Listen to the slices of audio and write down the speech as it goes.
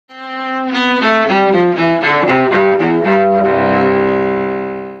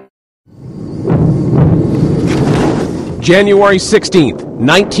January 16th,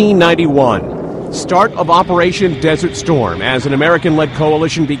 1991. Start of Operation Desert Storm as an American-led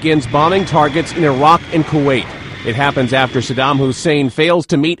coalition begins bombing targets in Iraq and Kuwait. It happens after Saddam Hussein fails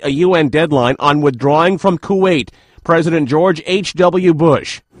to meet a UN deadline on withdrawing from Kuwait. President George H.W.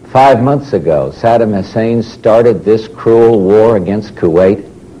 Bush. 5 months ago, Saddam Hussein started this cruel war against Kuwait.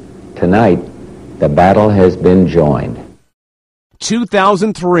 Tonight, the battle has been joined.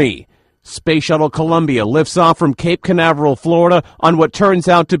 2003. Space Shuttle Columbia lifts off from Cape Canaveral, Florida, on what turns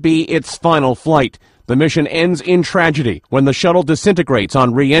out to be its final flight. The mission ends in tragedy when the shuttle disintegrates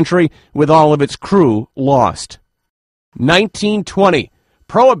on re-entry with all of its crew lost. 1920.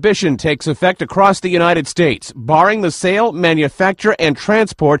 Prohibition takes effect across the United States, barring the sale, manufacture, and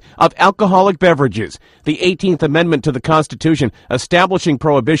transport of alcoholic beverages. The 18th Amendment to the Constitution establishing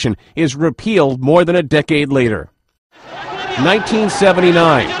prohibition is repealed more than a decade later.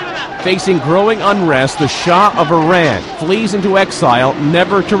 1979. Facing growing unrest, the Shah of Iran flees into exile,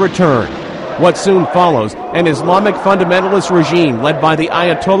 never to return. What soon follows, an Islamic fundamentalist regime led by the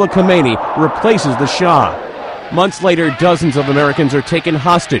Ayatollah Khomeini replaces the Shah. Months later, dozens of Americans are taken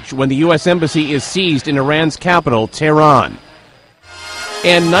hostage when the U.S. Embassy is seized in Iran's capital, Tehran.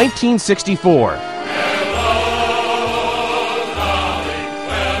 And 1964.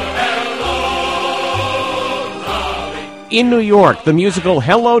 In New York, the musical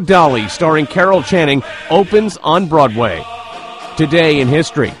Hello, Dolly, starring Carol Channing, opens on Broadway. Today in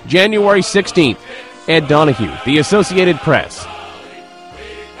history, January 16th, Ed Donahue, The Associated Press.